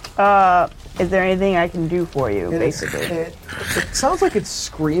 Is there anything I can do for you, basically? It sounds like it's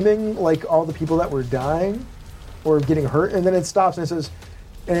screaming like all the people that were dying or getting hurt, and then it stops and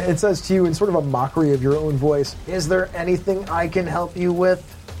it says to you in sort of a mockery of your own voice, "Is there anything I can help you with?"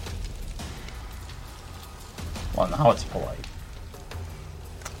 Well, now it's polite.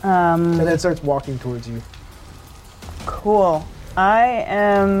 And then it starts walking towards you. Cool. I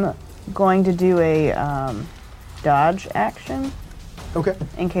am going to do a dodge action. Okay.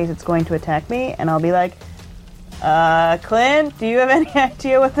 In case it's going to attack me, and I'll be like, Clint, do you have any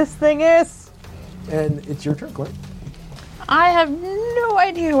idea what this thing is? And it's your turn, Clint. I have no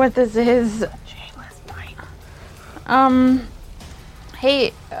idea what this is. Shameless bite.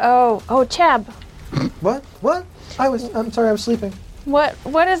 Hey, Chab. What? I'm sorry, I was sleeping.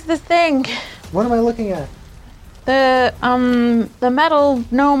 What is this thing? What am I looking at? The metal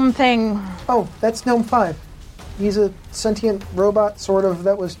gnome thing. Oh, that's Gnome 5. He's a sentient robot, sort of,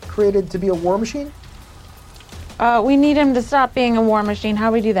 that was created to be a war machine. We need him to stop being a war machine. How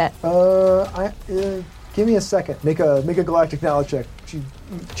do we do that? Give me a second. Make a galactic knowledge check.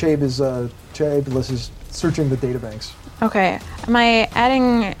 Chabelis is searching the databanks. Okay. Am I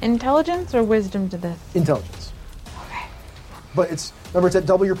adding intelligence or wisdom to this? Intelligence. Okay. But it's at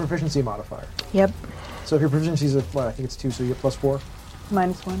double your proficiency modifier. Yep. So if your proficiency is I think it's 2, so you get +4.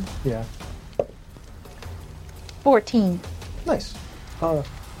 -1. Yeah. 14. Nice.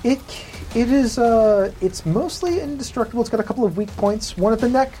 It's mostly indestructible. It's got a couple of weak points. One at the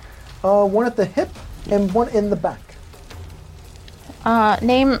neck, one at the hip, and one in the back.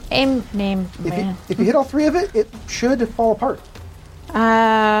 Name. If you hit all 3 of it, it should fall apart.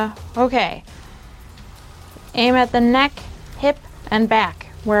 Okay. Aim at the neck, hip, and back,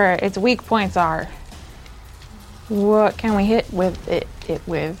 where its weak points are. What can we hit with it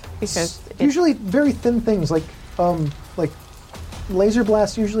with? Because usually very thin things like laser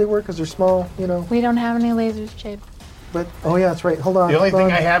blasts usually work because they're small, you know. We don't have any lasers, Chabe. But oh yeah, that's right. Hold on. The only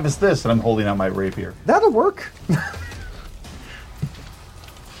thing I have is this, and I'm holding out my rapier. That'll work.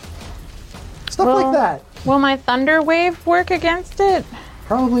 Stuff like that. Will my thunder wave work against it?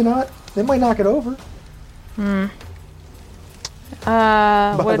 Probably not. It might knock it over.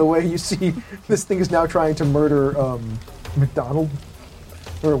 By the way, you see this thing is now trying to murder McDonald,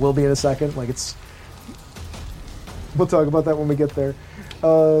 or it will be in a second. Like it's. We'll talk about that when we get there.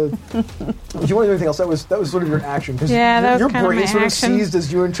 Do you want to do anything else? That was sort of your action. Yeah, your kind of brain my sort of action. seized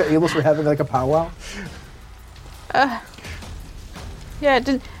as you and Chaelis were having like a powwow. Yeah,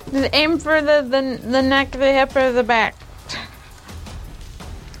 did aim for the neck, the hip, or the back?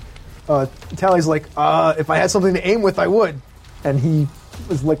 Tally's like, if I had something to aim with, I would. And he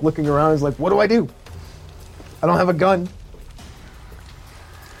was like looking around. He's like, what do? I don't have a gun.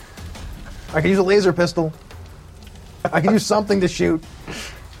 I can use a laser pistol. I can use something to shoot.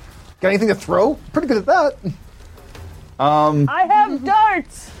 Got anything to throw? Pretty good at that. I have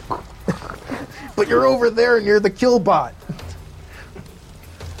darts! But you're over there and you're the kill bot.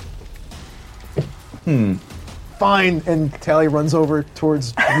 Fine. And Tally runs over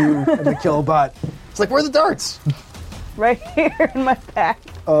towards you and the kill bot. It's like, where are the darts? Right here in my pack.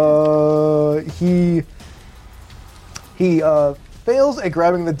 He fails at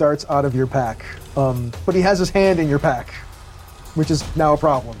grabbing the darts out of your pack. But he has his hand in your pack, which is now a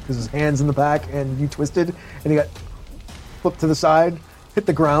problem because his hand's in the pack and you twisted and he got flipped to the side, hit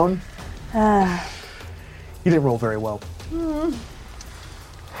the ground. He didn't roll very well.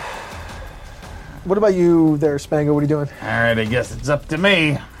 What about you there, Spango? What are you doing? All right, I guess it's up to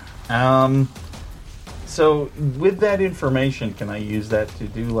me. So with that information, can I use that to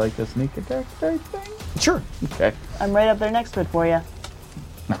do like a sneak attack type thing? Sure. Okay. I'm right up there next to it for you.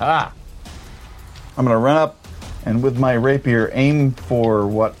 Aha! I'm going to run up and with my rapier aim for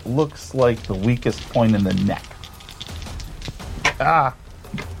what looks like the weakest point in the neck. Ah!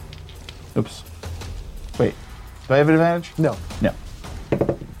 Oops. Wait. Do I have an advantage? No. No.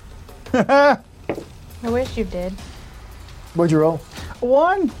 I wish you did. What'd you roll?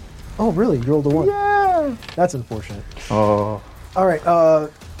 1! Oh, really? You rolled a 1? Yeah! That's unfortunate. Oh. All right.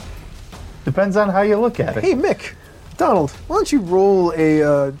 Depends on how you look at it. Hey, Mick. Donald, why don't you roll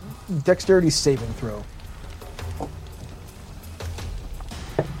a dexterity saving throw?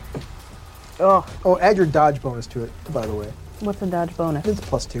 Oh, add your dodge bonus to it, by the way. What's the dodge bonus? It's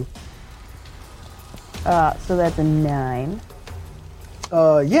 +2. So that's a 9.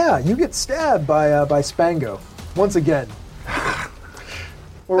 Yeah, you get stabbed by Spango. Once again.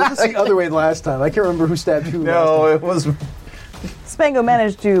 Or was this the other way last time? I can't remember who stabbed who No, last it was... Spango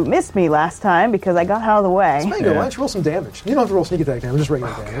managed to miss me last time because I got out of the way. time. Spango, why don't you roll some damage? You don't have to roll sneak attack damage, just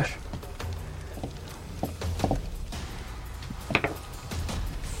regular damage.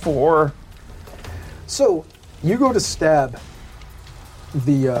 4. So, you go to stab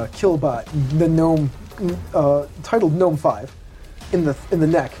the killbot, the gnome, titled Gnome 5, in the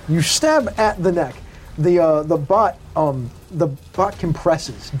neck. You stab at the neck. The bot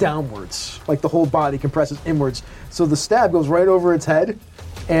compresses downwards, like the whole body compresses inwards. So the stab goes right over its head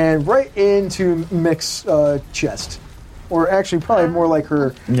and right into Mick's chest, or actually probably more like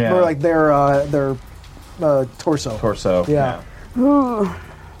her, more like their torso. Torso. Yeah.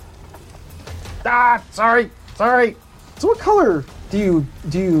 Ah, sorry. So what color do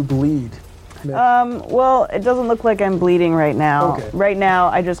you bleed? Mick? Well, it doesn't look like I'm bleeding right now. Okay. Right now,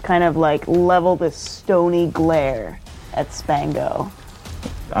 I just kind of like level this stony glare at Spango.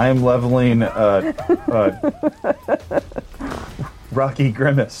 I am leveling Rocky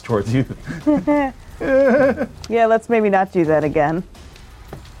Grimace towards you. Yeah, let's maybe not do that again.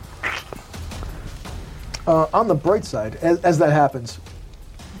 On the bright side, as that happens,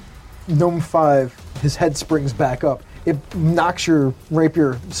 Gnome 5, his head springs back up. It knocks your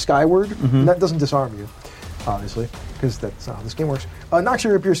rapier skyward. And that doesn't disarm you, obviously, because that's not how this game works. Knocks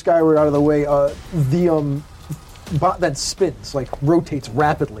your rapier skyward out of the way. The bot then spins, like rotates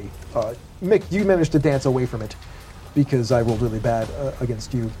rapidly. Mick, you managed to dance away from it because I rolled really bad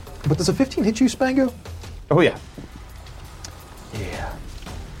against you. But does a 15 hit you, Spango? Oh, yeah.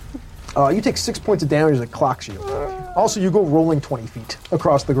 Yeah. You take 6 points of damage as it clocks you. Also, you go rolling 20 feet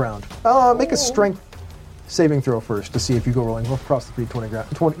across the ground. Make a strength saving throw first to see if you go rolling across the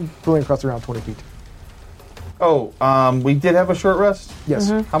rolling across the ground 20 feet. Oh, we did have a short rest? Yes.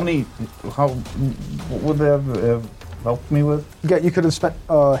 What would they have helped me with? Yeah, you could have spent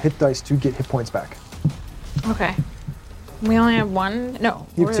hit dice to get hit points back. Okay. We only have one? No,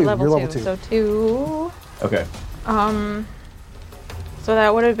 You we're have 2. level You're 2. level 2. So 2. Okay. So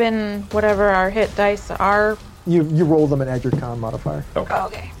that would have been whatever our hit dice are. You roll them and add your con modifier.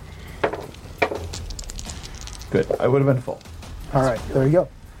 Okay. Good. I would have been full. All right, there you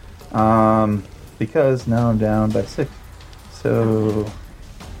go. Because now I'm down by 6. So...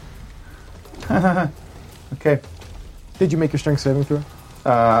 okay. Did you make your strength saving throw?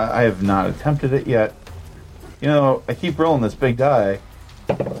 I have not attempted it yet. You know, I keep rolling this big die.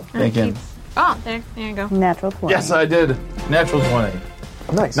 Thinking... Oh, there you go. Natural 20. Yes, I did. Natural 20.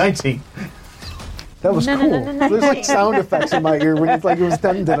 Nice. 19. That was cool. There's like sound effects in my ear when it's like it was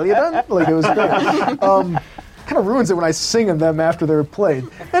done. Like it was great. Kind of ruins it when I sing in them after they're played.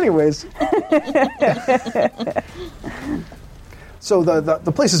 Anyways. So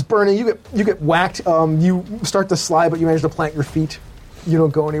the place is burning. You get whacked. You start to slide, but you manage to plant your feet. You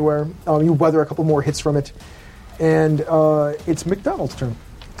don't go anywhere. You weather a couple more hits from it, and it's McDonald's turn.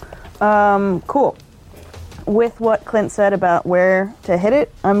 Cool. With what Clint said about where to hit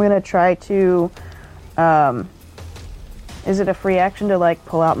it, I'm going to try to... is it a free action to, like,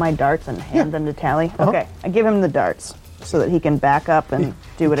 pull out my darts and hand them to Tally? Uh-huh. Okay. I give him the darts so that he can back up and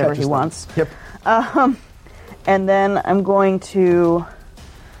do whatever he wants. Yep. And then I'm going to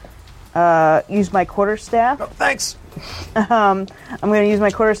use my quarterstaff. Oh, thanks. I'm going to use my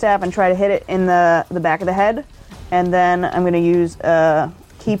quarterstaff and try to hit it in the back of the head. And then I'm going to use a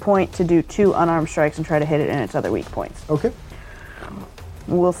key point to do 2 unarmed strikes and try to hit it in its other weak points. Okay.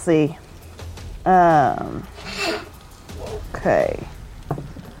 We'll see. Okay.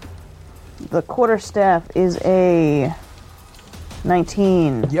 The quarterstaff is a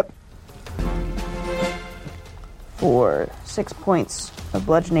 19. Yep. For 6 points of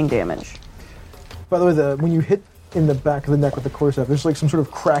bludgeoning damage. By the way, when you hit in the back of the neck with the corset, there's like some sort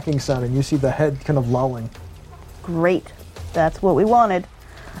of cracking sound, and you see the head kind of lolling. Great. That's what we wanted.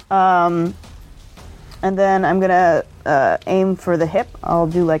 And then I'm going to aim for the hip. I'll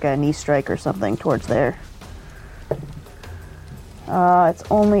do like a knee strike or something towards there. It's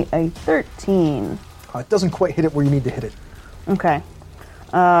only a 13. It doesn't quite hit it where you need to hit it. Okay.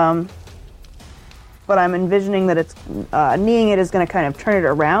 But I'm envisioning that it's kneeing it is going to kind of turn it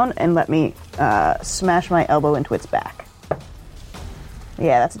around and let me smash my elbow into its back.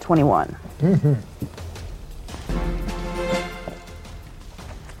 Yeah, that's a 21. Mm-hmm.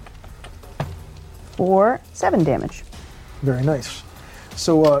 For 7 damage. Very nice.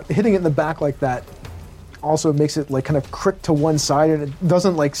 So hitting it in the back like that also makes it like kind of crick to one side, and it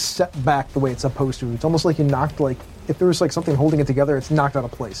doesn't like set back the way it's supposed to. It's almost like you knocked, like if there was like something holding it together, it's knocked out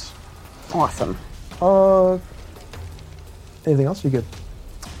of place. Awesome. Anything else? You good?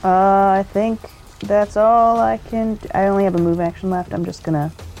 I think that's all I can. I only have a move action left. I'm just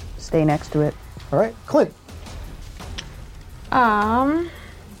gonna stay next to it. All right, Clint.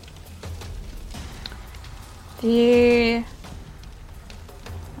 The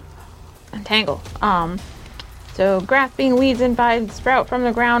entangle. So grasping weeds and vines sprout from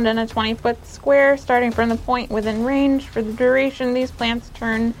the ground in a 20-foot square, starting from the point within range. For the duration, these plants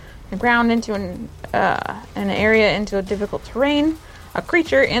turn the ground into an area into a difficult terrain. A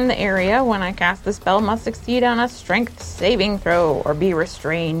creature in the area, when I cast the spell, must succeed on a strength saving throw or be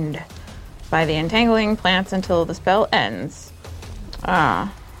restrained by the entangling plants until the spell ends. A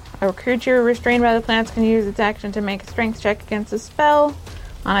creature restrained by the plants can use its action to make a strength check against the spell.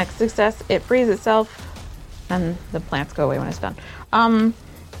 On a success, it frees itself, and the plants go away when it's done.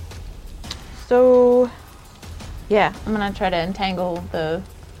 So, yeah, I'm gonna try to entangle the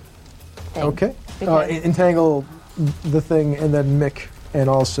thing. Okay. Entangle the thing, and then Mick, and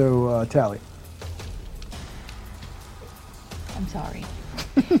also Tally. I'm sorry.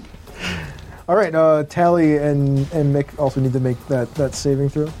 All right, Tally and Mick also need to make that saving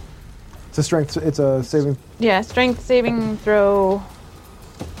throw. It's a strength. It's a saving. Yeah, strength saving throw.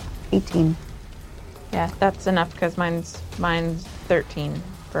 18. Yeah, that's enough because mine's 13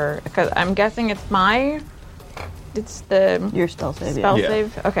 because I'm guessing it's the Your spell save. spell Yeah.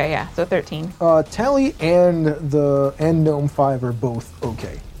 save. Okay, yeah, so 13. Tally and Gnome 5 are both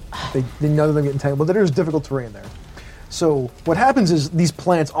okay. None of them get entangled, but there's difficult terrain there. So what happens is these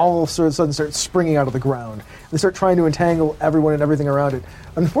plants all of a sudden start springing out of the ground. They start trying to entangle everyone and everything around it.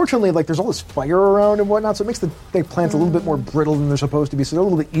 Unfortunately, like there's all this fire around and whatnot, so it makes the plants a little bit more brittle than they're supposed to be, so they're a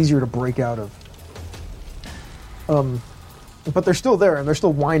little bit easier to break out of. But they're still there, and they're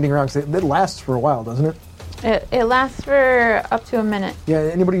still winding around, because it lasts for a while, doesn't it? It lasts for up to a minute. Yeah,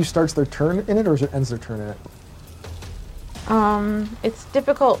 anybody who starts their turn in it, or ends their turn in it? It's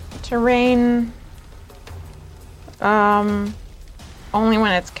difficult terrain. Only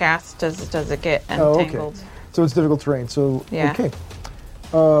when it's cast does it get entangled. Okay. So it's difficult terrain. So yeah. Okay.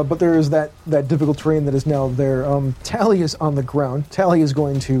 But there is that difficult terrain that is now there. Tally is on the ground. Tally is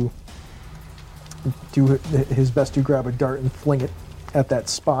going to do his best to grab a dart and fling it at that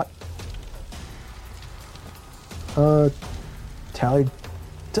spot. Tally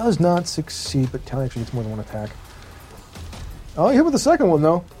does not succeed, but Tally actually gets more than one attack. Oh, you hit with the second one,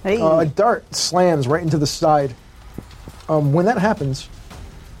 though. Hey. A dart slams right into the side. When that happens,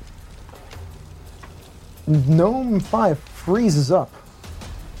 Gnome 5 freezes up.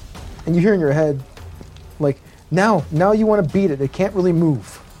 And you hear in your head, like, now you want to beat it. It can't really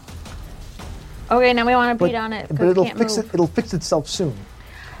move. Okay, now we want to beat on it But because it it'll can't fix move. it. It'll fix itself soon.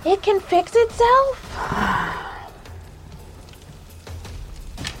 It can fix itself?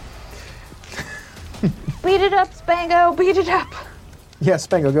 Beat it up, Spango. Beat it up. Yeah,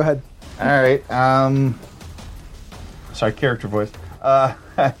 Spango, go ahead. All right. Sorry, character voice.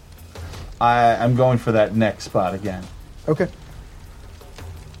 I'm going for that neck spot again. Okay.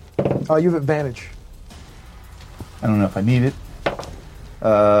 You have advantage. I don't know if I need it.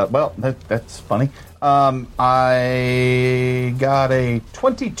 Well, that's funny. I got a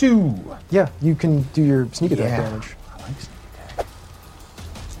 22. Yeah, you can do your sneak attack Yeah. damage. I like sneak attack.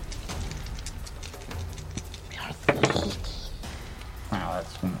 Wow,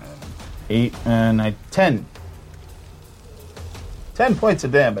 that's 8 and 10. 10 points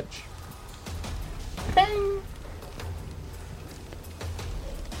of damage.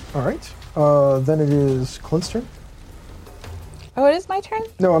 All right. Then it is Clint's turn. Oh, it is my turn?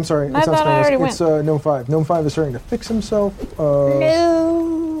 No, I'm sorry. I It's not thought I Spango's. already It's Gnome 5. Gnome 5 is starting to fix himself.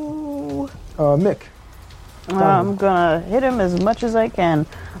 No. Mick. I'm gonna hit him as much as I can.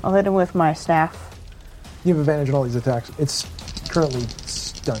 I'll hit him with my staff. You have advantage on all these attacks. It's currently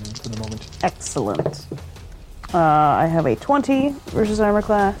done for the moment. Excellent. I have a 20 versus armor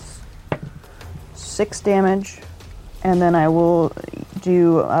class, 6 damage, and then I will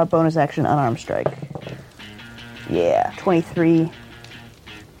do a bonus action unarmed strike. Yeah, 23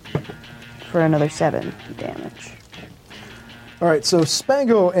 for another 7 damage. All right, so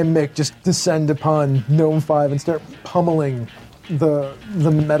Spango and Mick just descend upon Gnome 5 and start pummeling the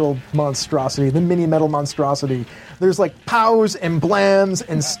metal monstrosity, the mini metal monstrosity. There's like pows and blams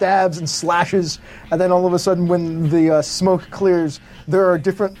and stabs and slashes, and then all of a sudden when the smoke clears, there are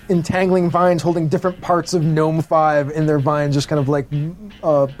different entangling vines holding different parts of Gnome 5 in their vines just kind of like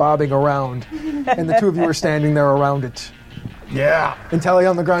bobbing around, and the two of you are standing there around it. Yeah. And Tally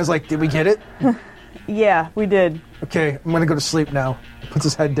on the ground is like, did we get it? Yeah, we did. Okay, I'm gonna go to sleep now. Puts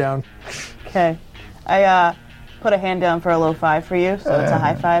his head down. Okay. I put a hand down for a low 5 for you, so it's a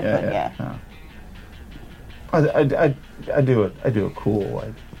high 5, but yeah. I do it cool.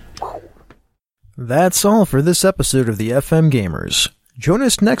 That's all for this episode of the FM Gamers. Join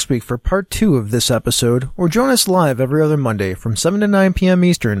us next week for part 2 of this episode, or join us live every other Monday from 7 to 9 p.m.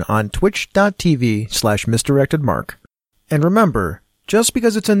 Eastern on twitch.tv/misdirectedmark. And remember, just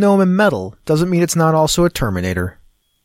because it's a gnome in metal doesn't mean it's not also a Terminator.